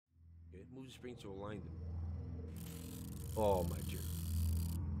Move the spring to align them. Oh my dear.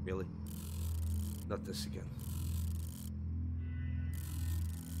 Really? Not this again.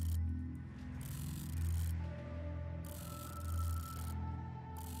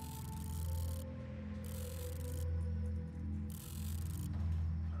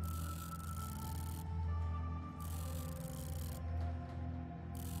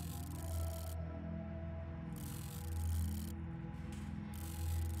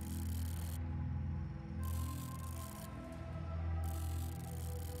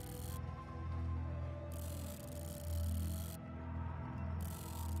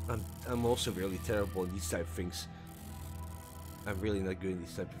 I'm also really terrible in these type of things. I'm really not good in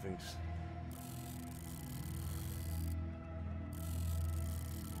these type of things.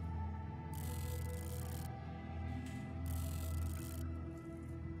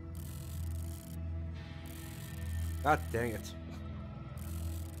 God dang it.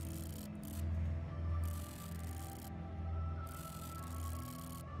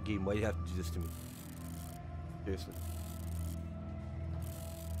 Game, why do you have to do this to me? Seriously.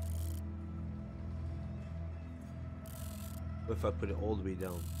 What if I put it all the way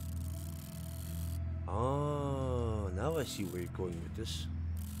down? Oh, now I see where you're going with this.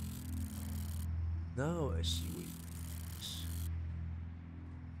 Now I see where you're going with this.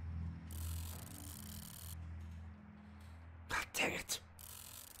 God dang it.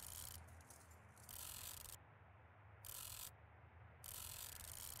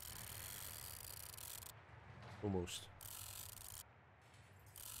 Almost.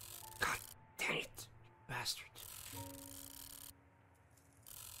 God dang it, you bastard.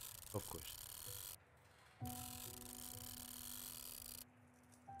 Of course.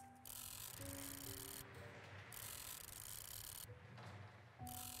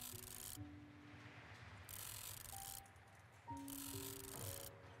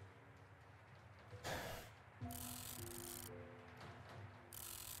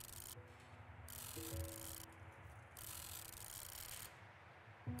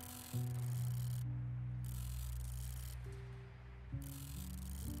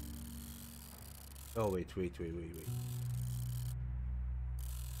 Oh, wait. Wait,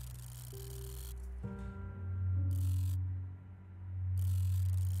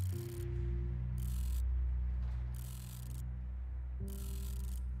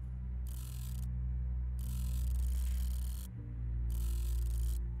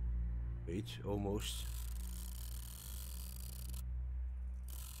 almost.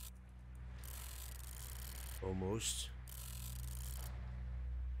 Almost.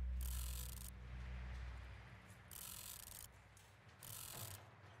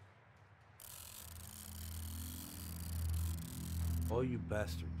 Oh, you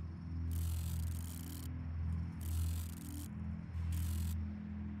bastard.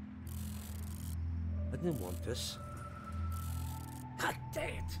 I didn't want this. God dang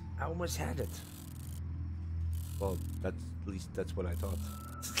it! I almost had it. Well, at least that's what I thought.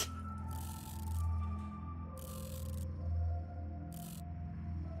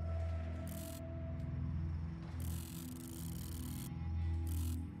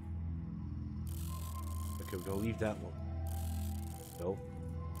 Okay, we're gonna leave that one. No.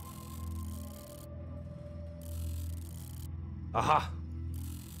 Aha!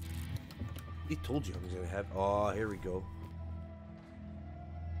 He told you I was gonna have. Oh, here we go.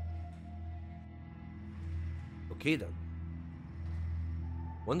 Okay then.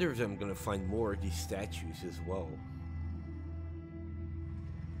 Wonder if I'm gonna find more of these statues as well.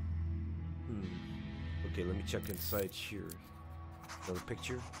 Okay, let me check inside here. Another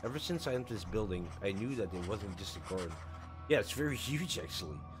picture. Ever since I entered this building, I knew that it wasn't just a garden. Yeah, it's very huge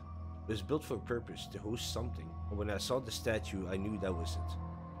actually. It was built for a purpose, to host something. And when I saw the statue, I knew that was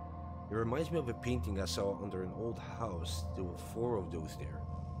it. It reminds me of a painting I saw under an old house. There were 4 of those there.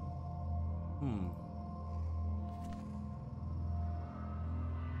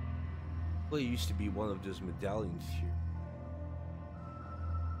 Well, it used to be one of those medallions here.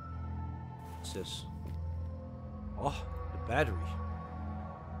 What's this? Oh, the battery.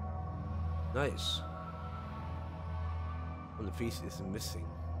 Nice. And the face is missing.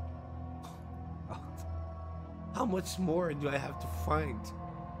 How much more do I have to find?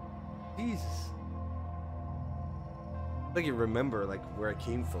 Jesus. I can remember like where I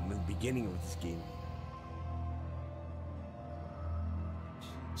came from in the beginning of this game.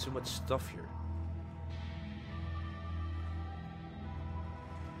 So much stuff here.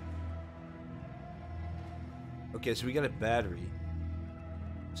 Okay, so we got a battery.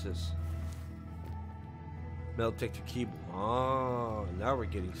 What's this? Metal detector cable. Oh, now we're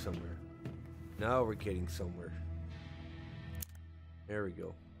getting somewhere. Now we're getting somewhere. There we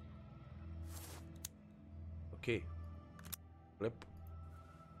go. Okay. Flip.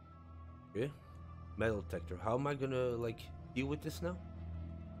 Okay. Metal detector. How am I gonna like deal with this now?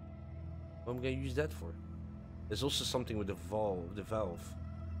 What am I gonna use that for? There's also something with the valve.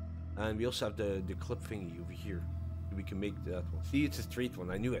 And we also have the clip thingy over here. We can make that one. See, it's a straight one.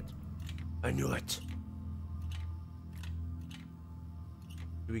 I knew it. I knew it.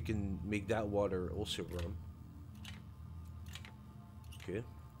 We can make that water also run. Okay.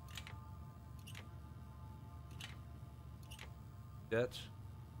 That.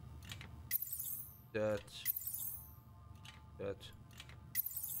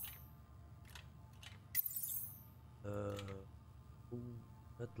 Ooh,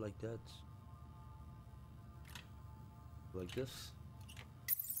 not like that. Like this.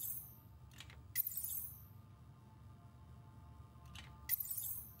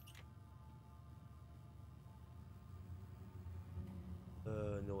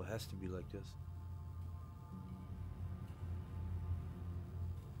 No, it has to be like this.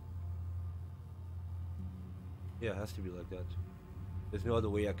 Yeah, it has to be like that. There's no other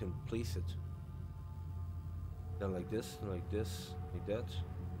way I can place it. Then like this, like this, like that.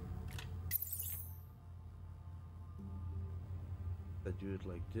 I do it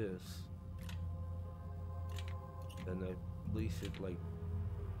like this. Then I place it like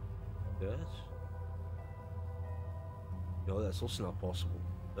that. No, that's also not possible.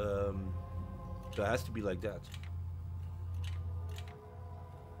 So it has to be like that.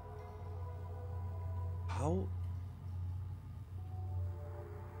 How?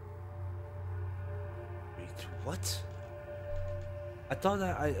 Wait, what? I thought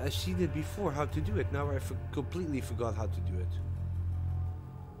I seen it before how to do it. Now I completely forgot how to do it.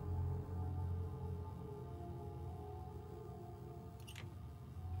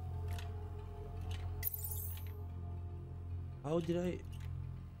 How did I?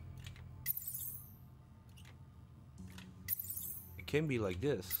 It can be like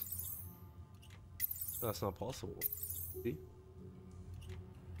this. That's not possible. See?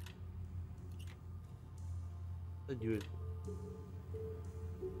 I do it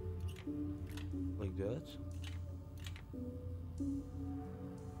like that.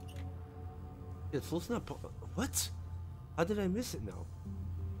 It's also not. What? How did I miss it now?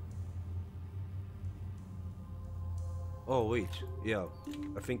 Oh wait, yeah.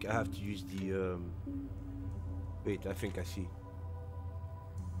 I think I have to use the. Wait, I think I see.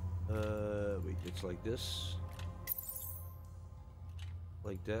 Wait, it's like this.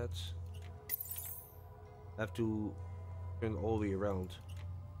 Like that. I have to turn all the way around.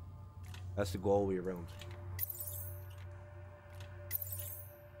 Has to go all the way around.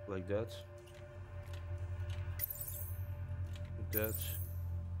 Like that. Like that.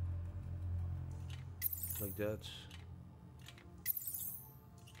 Like that.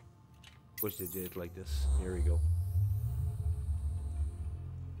 Of course they did it like this. Here we go.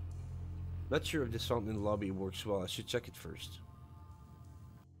 Not sure if this fountain in the lobby works well. I should check it first.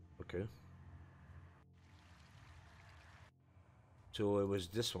 Okay. So it was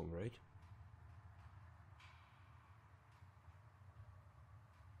this one, right?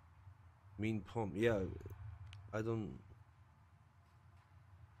 Mean pump. Yeah. I don't...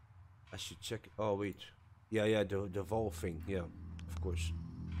 I should check... Oh, wait. Yeah, the valve thing. Yeah, of course.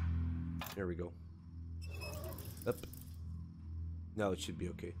 There we go. Up. Now it should be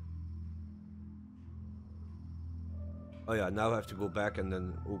okay. Oh yeah, now I have to go back and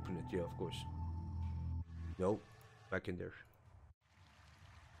then open it. Yeah, of course. No, back in there.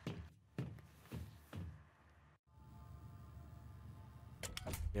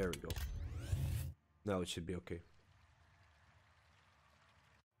 There we go. Now it should be okay.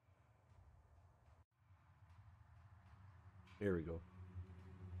 There we go.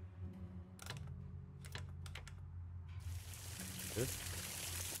 Good.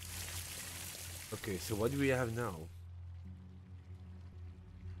 Okay, so what do we have now?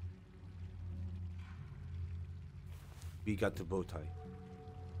 We got the bow tie.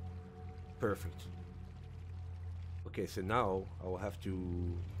 Perfect. Okay, so now I will have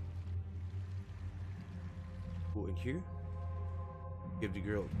to go in here. Give the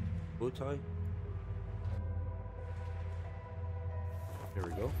girl bow tie. There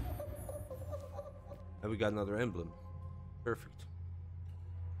we go. And we got another emblem. Perfect.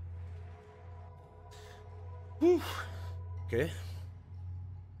 Whew. Okay.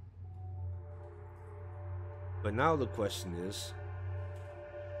 But now the question is,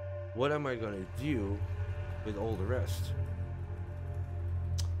 what am I gonna do with all the rest?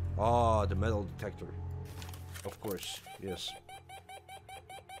 Ah, the metal detector. Of course, yes.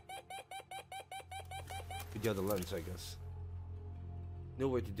 With the other lens, I guess.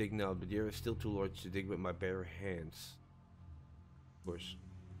 Nowhere to dig now, but the area is still too large to dig with my bare hands. Of course.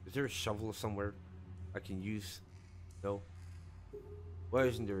 Is there a shovel somewhere I can use? No. Why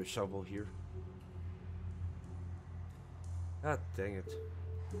isn't there a shovel here? God dang it.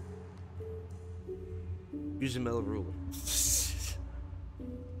 Use a metal ruler.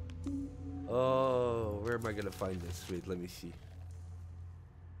 Oh, where am I gonna find this? Wait, let me see.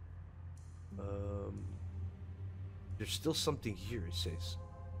 There's still something here, it says.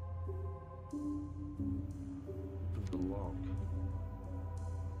 Open the log.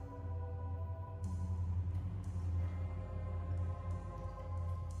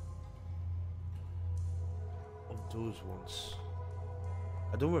 Oh, those ones.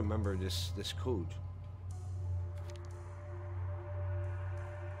 I don't remember this code.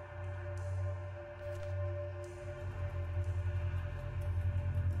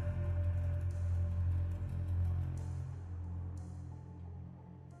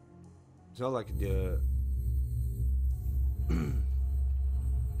 It's not like the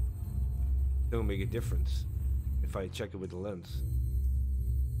don't make a difference if I check it with the lens.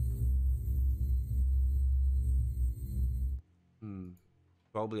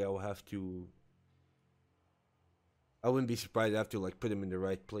 Probably I will have to. I wouldn't be surprised. I have to like put them in the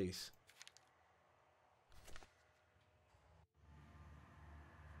right place.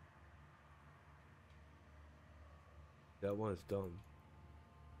 That one is done.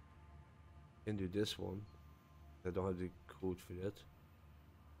 Can do this one. I don't have the code for that.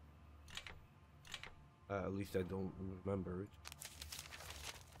 At least I don't remember it.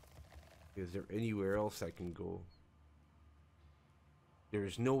 Is there anywhere else I can go? There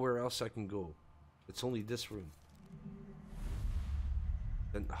is nowhere else I can go. It's only this room.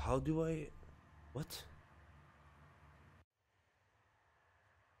 Then how do I... What?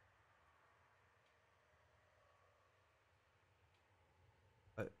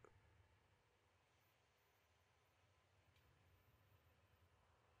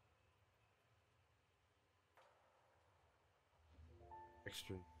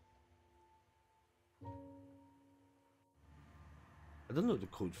 Extra. I don't know the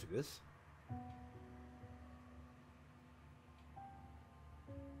code for this.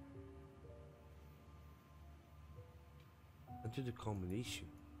 Enter the combination.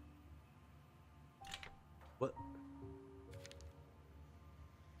 What?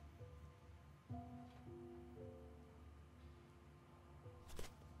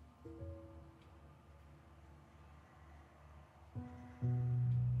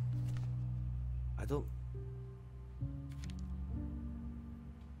 I don't...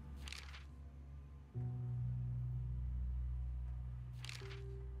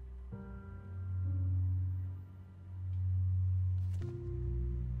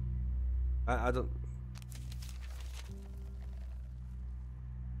 I don't...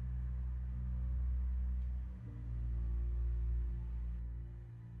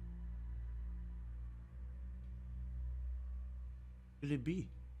 Could it be?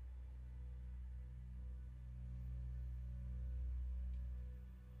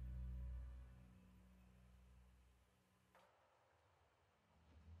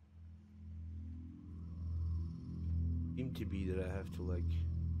 Seem to be that I have to like...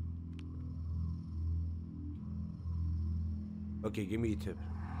 Okay, give me a tip.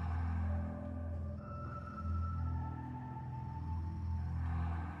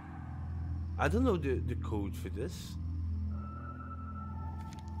 I don't know the code for this.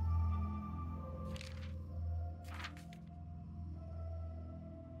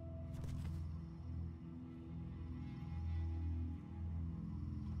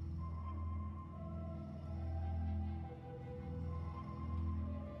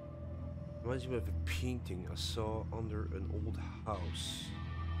 Reminds me of a painting I saw under an old house.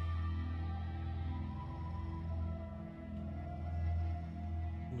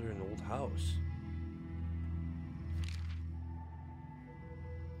 Under an old house.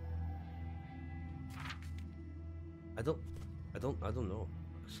 I don't know.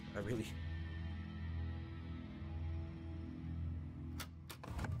 I really...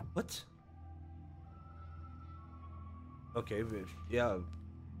 What? Okay, but yeah.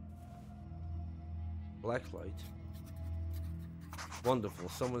 Black light. Wonderful,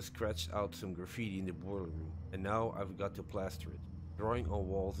 someone scratched out some graffiti in the boiler room, and now I've got to plaster it. Drawing on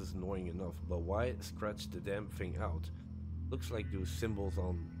walls is annoying enough, but why scratch the damn thing out? Looks like those symbols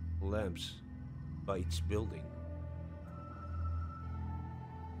on lamps by each building.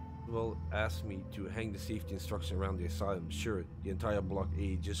 Well, asked me to hang the safety instruction around the asylum. Sure, the entire block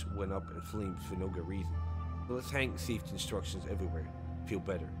A just went up in flames for no good reason. So let's hang safety instructions everywhere. Feel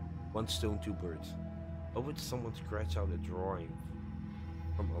better. One stone, two birds. Why would someone scratch out a drawing?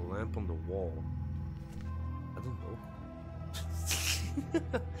 lamp on the wall. I don't know.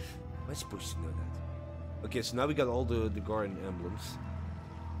 Am I supposed to know that? Okay, so now we got all the garden emblems.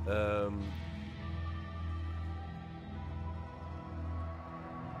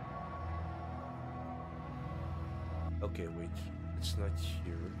 Okay, wait. It's not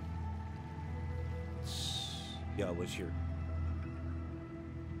here. Yeah, it was here.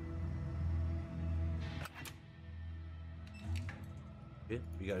 Okay,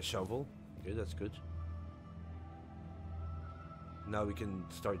 we got a shovel. Okay, that's good. Now we can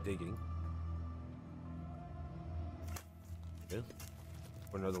start digging. Okay.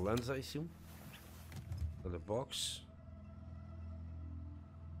 For another lens, I assume. Another box.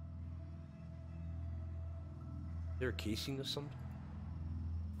 Is there a casing or something?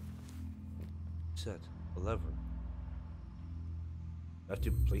 What's that? A lever. I have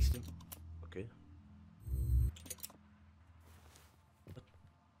to place them? Okay. What?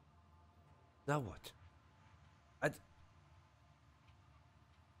 Now what?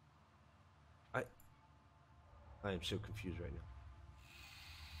 I am so confused right now.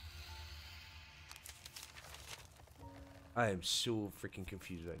 I am so freaking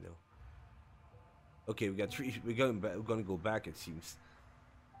confused right now. Okay, we got three. We're gonna go back. It seems.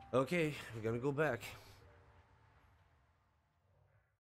 Okay, we're gonna go back.